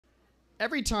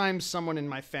Every time someone in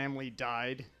my family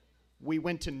died, we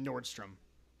went to Nordstrom.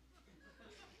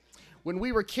 When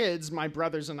we were kids, my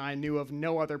brothers and I knew of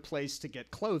no other place to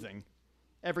get clothing.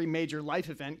 Every major life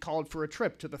event called for a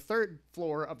trip to the third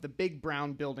floor of the big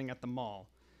brown building at the mall.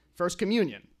 First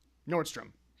communion,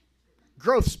 Nordstrom.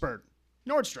 Growth spurt,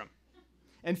 Nordstrom.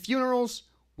 And funerals,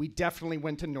 we definitely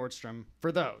went to Nordstrom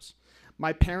for those.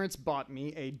 My parents bought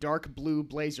me a dark blue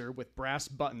blazer with brass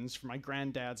buttons for my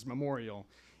granddad's memorial.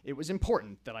 It was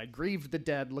important that I grieved the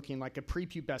dead looking like a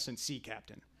prepubescent sea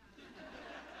captain.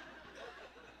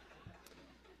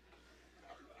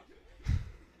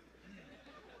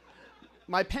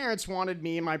 My parents wanted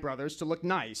me and my brothers to look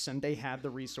nice, and they had the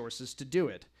resources to do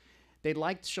it. They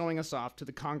liked showing us off to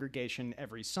the congregation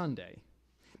every Sunday.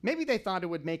 Maybe they thought it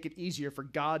would make it easier for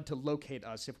God to locate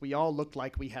us if we all looked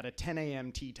like we had a 10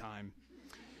 a.m. tea time.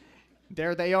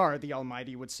 There they are, the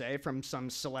Almighty would say from some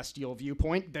celestial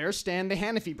viewpoint. There stand the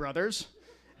Hannify brothers.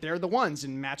 They're the ones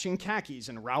in matching khakis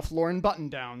and Ralph Lauren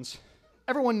button-downs.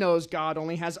 Everyone knows God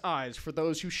only has eyes for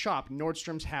those who shop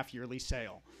Nordstrom's half-yearly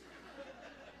sale.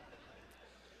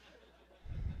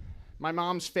 My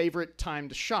mom's favorite time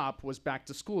to shop was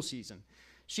back-to-school season.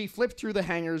 She flipped through the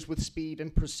hangers with speed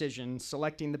and precision,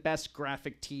 selecting the best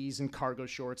graphic tees and cargo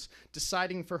shorts,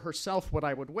 deciding for herself what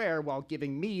I would wear while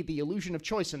giving me the illusion of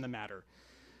choice in the matter.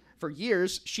 For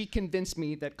years, she convinced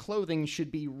me that clothing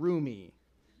should be roomy.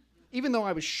 Even though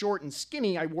I was short and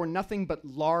skinny, I wore nothing but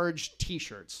large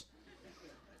t-shirts.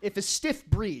 If a stiff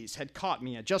breeze had caught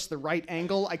me at just the right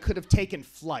angle, I could have taken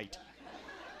flight.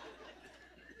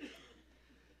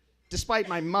 Despite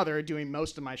my mother doing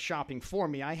most of my shopping for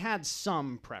me, I had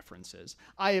some preferences.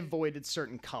 I avoided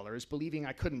certain colors, believing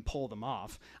I couldn't pull them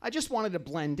off. I just wanted to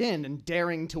blend in, and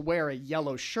daring to wear a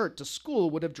yellow shirt to school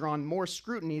would have drawn more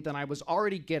scrutiny than I was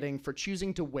already getting for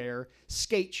choosing to wear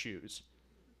skate shoes.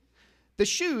 The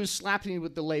shoes slapped me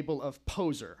with the label of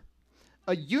poser,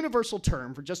 a universal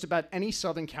term for just about any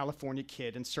Southern California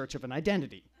kid in search of an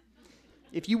identity.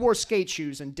 If you wore skate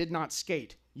shoes and did not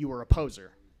skate, you were a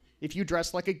poser. If you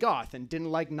dressed like a goth and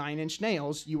didn't like 9-inch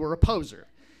nails, you were a poser.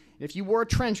 If you wore a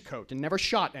trench coat and never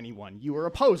shot anyone, you were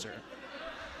a poser.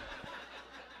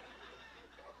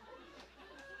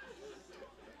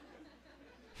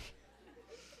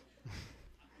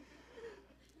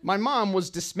 My mom was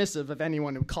dismissive of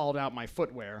anyone who called out my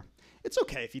footwear. It's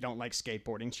okay if you don't like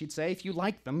skateboarding, she'd say. If you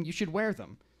like them, you should wear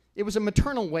them. It was a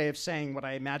maternal way of saying what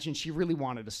I imagined she really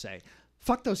wanted to say.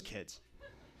 Fuck those kids.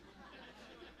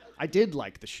 I did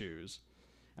like the shoes,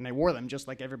 and I wore them just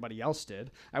like everybody else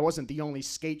did. I wasn't the only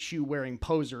skate shoe wearing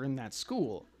poser in that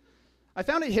school. I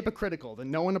found it hypocritical that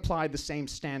no one applied the same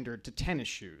standard to tennis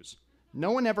shoes.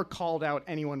 No one ever called out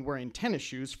anyone wearing tennis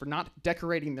shoes for not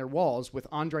decorating their walls with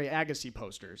Andre Agassi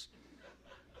posters.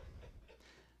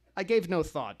 I gave no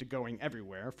thought to going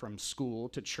everywhere, from school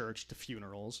to church to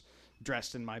funerals,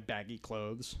 dressed in my baggy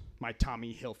clothes, my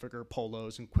Tommy Hilfiger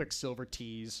polos and Quicksilver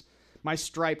tees, my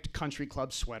striped country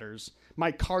club sweaters,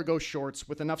 my cargo shorts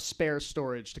with enough spare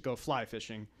storage to go fly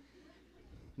fishing.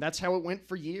 That's how it went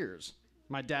for years.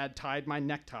 My dad tied my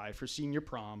necktie for senior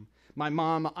prom. My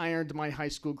mom ironed my high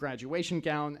school graduation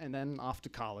gown, and then off to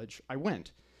college I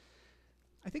went.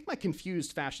 I think my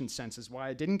confused fashion sense is why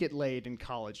I didn't get laid in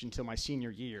college until my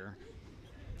senior year.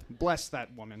 Bless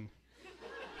that woman.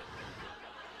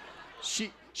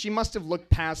 She must have looked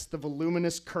past the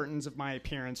voluminous curtains of my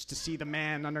appearance to see the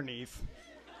man underneath.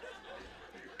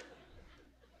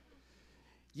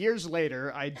 Years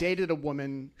later, I dated a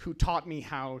woman who taught me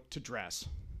how to dress.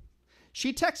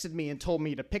 She texted me and told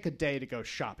me to pick a day to go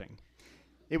shopping.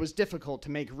 It was difficult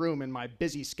to make room in my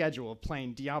busy schedule of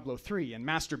playing Diablo 3 and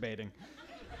masturbating,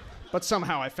 but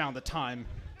somehow I found the time.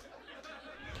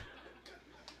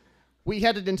 We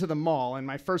headed into the mall, and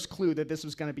my first clue that this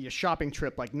was going to be a shopping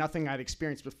trip like nothing I'd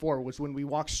experienced before was when we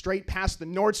walked straight past the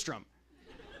Nordstrom.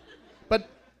 But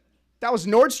that was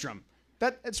Nordstrom.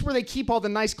 That's where they keep all the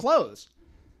nice clothes.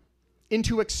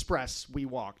 Into Express we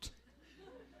walked.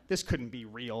 This couldn't be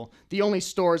real. The only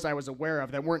stores I was aware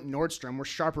of that weren't Nordstrom were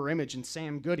Sharper Image and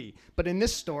Sam Goody. But in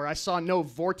this store, I saw no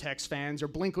Vortex fans or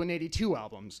Blink-182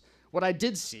 albums. What I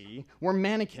did see were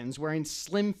mannequins wearing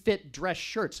slim-fit dress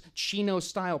shirts,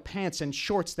 chino-style pants, and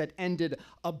shorts that ended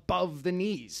above the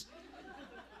knees.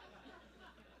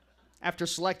 After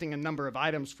selecting a number of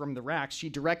items from the racks, she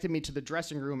directed me to the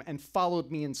dressing room and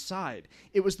followed me inside.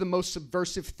 It was the most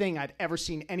subversive thing I'd ever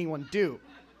seen anyone do.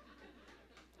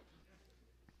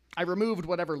 I removed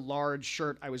whatever large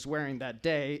shirt I was wearing that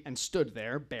day and stood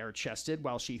there, bare-chested,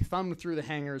 while she thumbed through the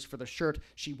hangers for the shirt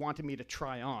she wanted me to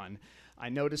try on. I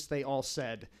noticed they all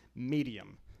said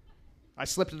medium. I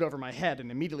slipped it over my head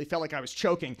and immediately felt like I was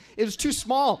choking. It was too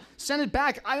small. Send it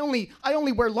back. I only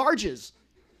wear larges.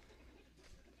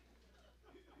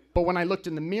 But when I looked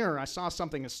in the mirror, I saw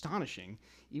something astonishing.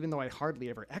 Even though I hardly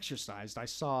ever exercised, I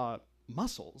saw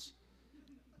muscles.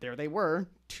 There they were,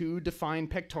 2 defined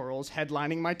pectorals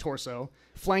headlining my torso,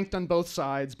 flanked on both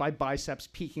sides by biceps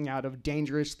peeking out of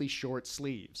dangerously short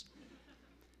sleeves.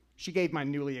 She gave my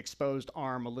newly exposed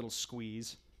arm a little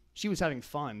squeeze. She was having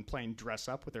fun playing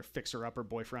dress-up with her fixer-upper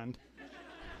boyfriend.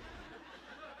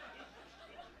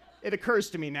 It occurs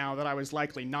to me now that I was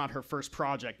likely not her first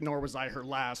project, nor was I her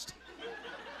last.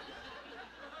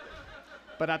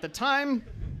 But at the time,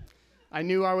 I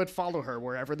knew I would follow her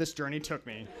wherever this journey took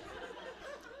me.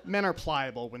 Men are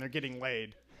pliable when they're getting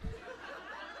laid.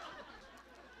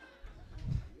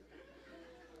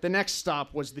 The next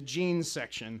stop was the jeans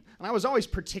section, and I was always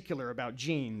particular about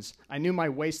jeans. I knew my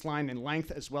waistline and length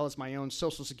as well as my own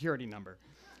social security number.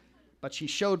 But she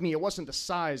showed me it wasn't the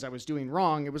size I was doing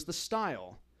wrong, it was the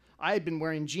style. I had been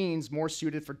wearing jeans more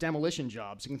suited for demolition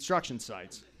jobs and construction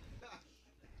sites.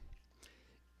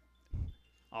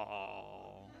 Oh.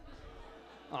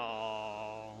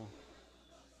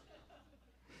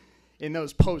 In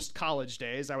those post-college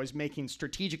days, I was making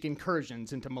strategic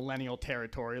incursions into millennial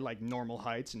territory like Normal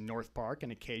Heights and North Park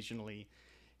and occasionally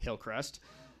Hillcrest,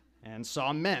 and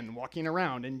saw men walking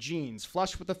around in jeans,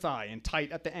 flush with the thigh and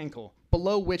tight at the ankle,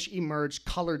 below which emerged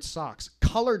colored socks.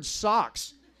 Colored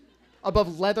socks!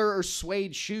 Above leather or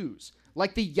suede shoes.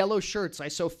 Like the yellow shirts I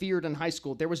so feared in high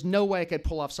school, there was no way I could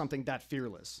pull off something that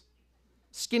fearless.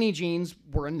 Skinny jeans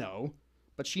were a no,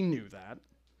 but she knew that.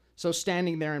 So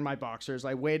standing there in my boxers,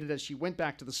 I waited as she went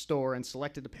back to the store and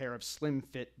selected a pair of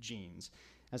slim-fit jeans.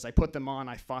 As I put them on,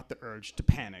 I fought the urge to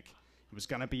panic. It was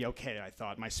gonna be okay, I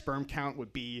thought. My sperm count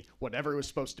would be whatever it was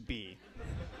supposed to be.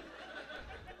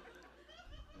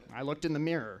 I looked in the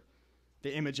mirror.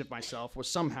 The image of myself was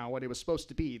somehow what it was supposed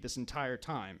to be this entire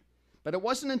time. But it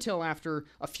wasn't until after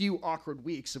a few awkward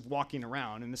weeks of walking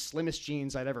around in the slimmest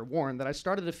jeans I'd ever worn that I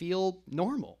started to feel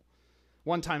normal.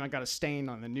 One time I got a stain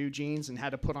on the new jeans and had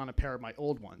to put on a pair of my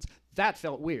old ones. That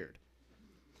felt weird.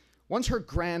 Once her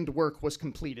grand work was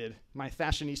completed, my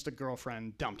fashionista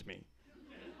girlfriend dumped me.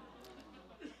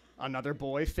 Another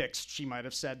boy fixed, she might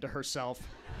have said to herself,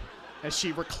 as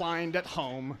she reclined at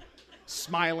home,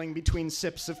 smiling between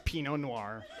sips of Pinot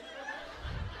Noir.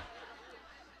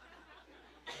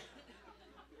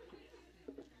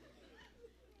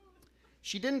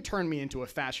 She didn't turn me into a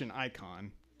fashion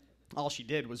icon. All she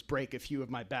did was break a few of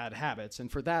my bad habits,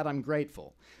 and for that I'm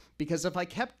grateful. Because if I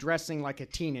kept dressing like a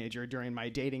teenager during my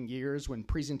dating years when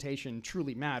presentation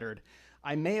truly mattered,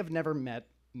 I may have never met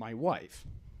my wife.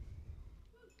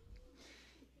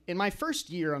 In my first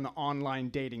year on the online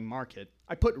dating market,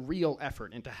 I put real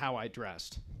effort into how I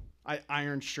dressed. I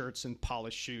ironed shirts and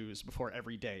polished shoes before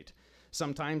every date.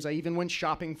 Sometimes I even went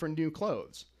shopping for new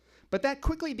clothes. But that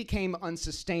quickly became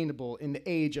unsustainable in the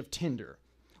age of Tinder.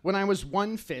 When I was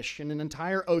one fish in an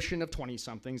entire ocean of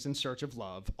 20-somethings in search of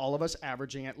love, all of us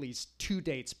averaging at least 2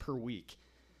 dates per week.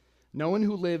 No one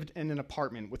who lived in an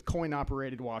apartment with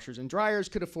coin-operated washers and dryers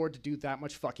could afford to do that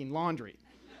much fucking laundry.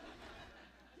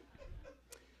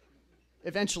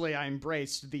 Eventually, I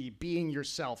embraced the being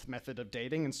yourself method of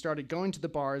dating and started going to the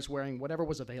bars wearing whatever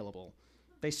was available.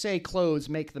 They say clothes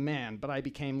make the man, but I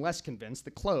became less convinced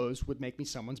that clothes would make me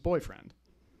someone's boyfriend.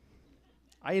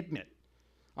 I admit,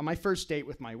 on my first date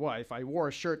with my wife, I wore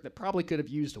a shirt that probably could have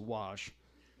used a wash.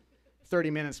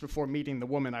 30 minutes before meeting the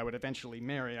woman I would eventually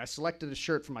marry, I selected a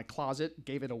shirt from my closet,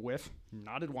 gave it a whiff,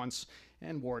 nodded once,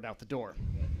 and wore it out the door.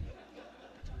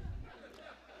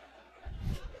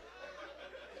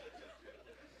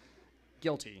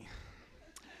 Guilty.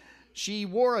 She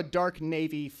wore a dark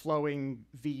navy flowing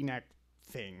V-neck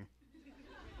thing.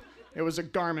 It was a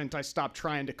garment I stopped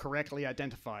trying to correctly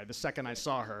identify the second I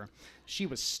saw her. She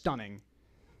was stunning.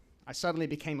 I suddenly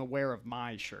became aware of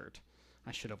my shirt.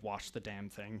 I should have washed the damn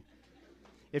thing.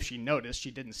 If she noticed, she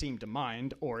didn't seem to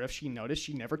mind, or if she noticed,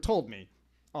 she never told me.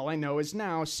 All I know is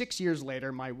now, 6 years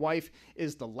later, my wife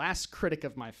is the last critic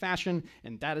of my fashion,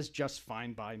 and that is just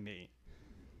fine by me.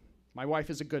 My wife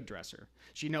is a good dresser.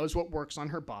 She knows what works on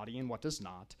her body and what does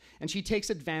not, and she takes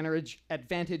advantage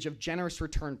of generous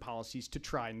return policies to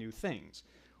try new things.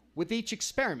 With each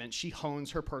experiment, she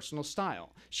hones her personal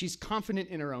style. She's confident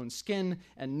in her own skin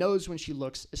and knows when she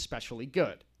looks especially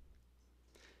good.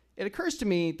 It occurs to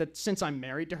me that since I'm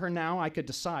married to her now, I could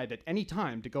decide at any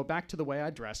time to go back to the way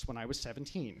I dressed when I was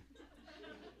 17.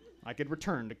 I could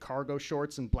return to cargo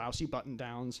shorts and blousy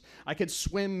button-downs. I could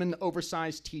swim in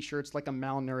oversized t-shirts like a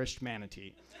malnourished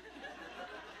manatee.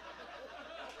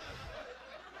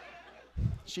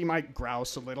 She might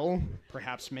grouse a little,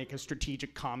 perhaps make a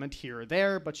strategic comment here or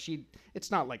there, but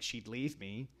it's not like she'd leave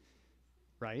me,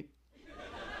 right?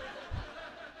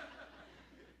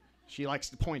 She likes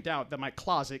to point out that my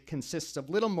closet consists of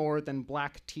little more than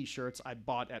black t-shirts I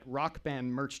bought at rock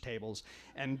band merch tables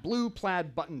and blue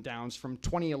plaid button-downs from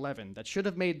 2011 that should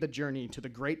have made the journey to the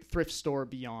great thrift store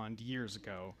beyond years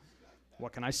ago.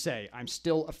 What can I say? I'm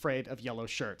still afraid of yellow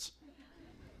shirts.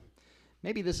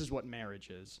 Maybe this is what marriage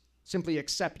is. Simply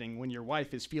accepting when your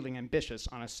wife is feeling ambitious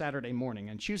on a Saturday morning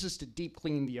and chooses to deep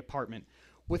clean the apartment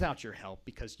without your help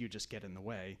because you just get in the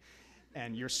way.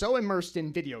 And you're so immersed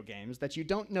in video games that you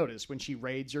don't notice when she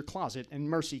raids your closet and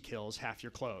mercy kills half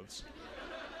your clothes.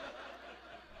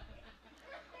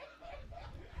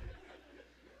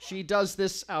 She does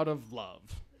this out of love.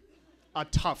 A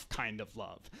tough kind of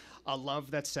love. A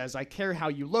love that says, I care how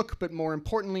you look, but more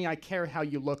importantly, I care how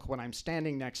you look when I'm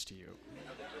standing next to you.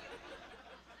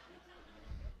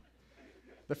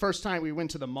 The first time we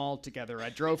went to the mall together, I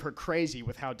drove her crazy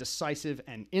with how decisive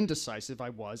and indecisive I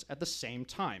was at the same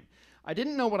time. I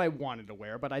didn't know what I wanted to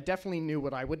wear, but I definitely knew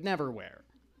what I would never wear.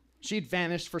 She'd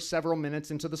vanished for several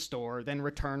minutes into the store, then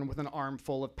returned with an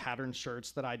armful of patterned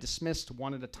shirts that I dismissed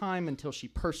one at a time until she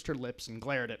pursed her lips and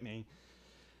glared at me.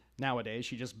 Nowadays,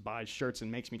 she just buys shirts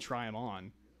and makes me try them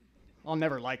on. I'll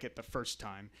never like it the first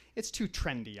time. It's too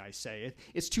trendy, I say.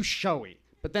 It's too showy.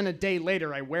 But then a day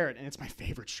later, I wear it, and it's my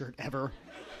favorite shirt ever.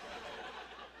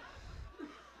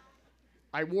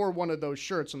 I wore one of those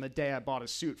shirts on the day I bought a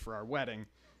suit for our wedding.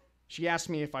 She asked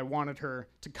me if I wanted her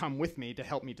to come with me to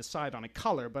help me decide on a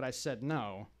color, but I said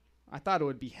no. I thought it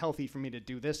would be healthy for me to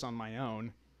do this on my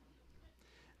own.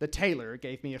 The tailor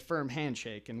gave me a firm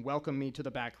handshake and welcomed me to the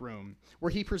back room,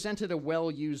 where he presented a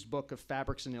well-used book of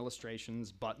fabrics and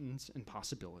illustrations, buttons, and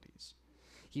possibilities.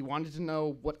 He wanted to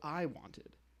know what I wanted,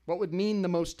 what would mean the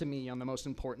most to me on the most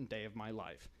important day of my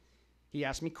life. He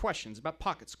asked me questions about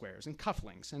pocket squares and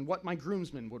cufflinks and what my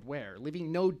groomsmen would wear, leaving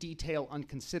no detail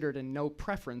unconsidered and no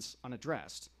preference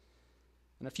unaddressed.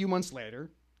 And a few months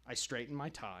later, I straightened my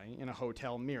tie in a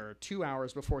hotel mirror 2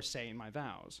 hours before saying my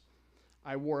vows.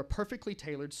 I wore a perfectly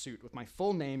tailored suit with my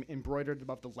full name embroidered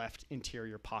above the left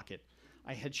interior pocket.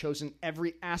 I had chosen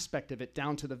every aspect of it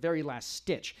down to the very last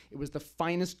stitch. It was the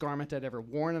finest garment I'd ever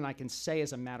worn, and I can say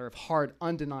as a matter of hard,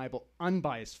 undeniable,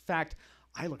 unbiased fact,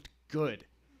 I looked good.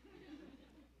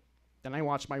 Then I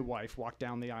watched my wife walk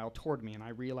down the aisle toward me, and I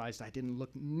realized I didn't look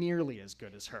nearly as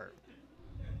good as her.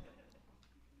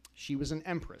 She was an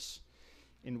empress,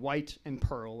 in white and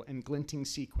pearl and glinting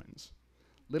sequins,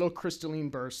 little crystalline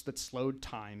bursts that slowed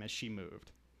time as she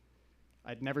moved.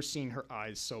 I'd never seen her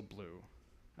eyes so blue.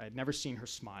 I had never seen her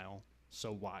smile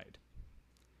so wide.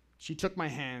 She took my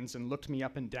hands and looked me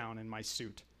up and down in my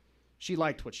suit. She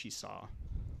liked what she saw.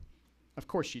 Of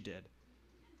course she did.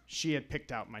 She had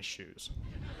picked out my shoes.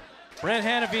 Brent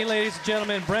Hannify, ladies and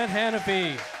gentlemen, Brent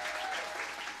Hannify.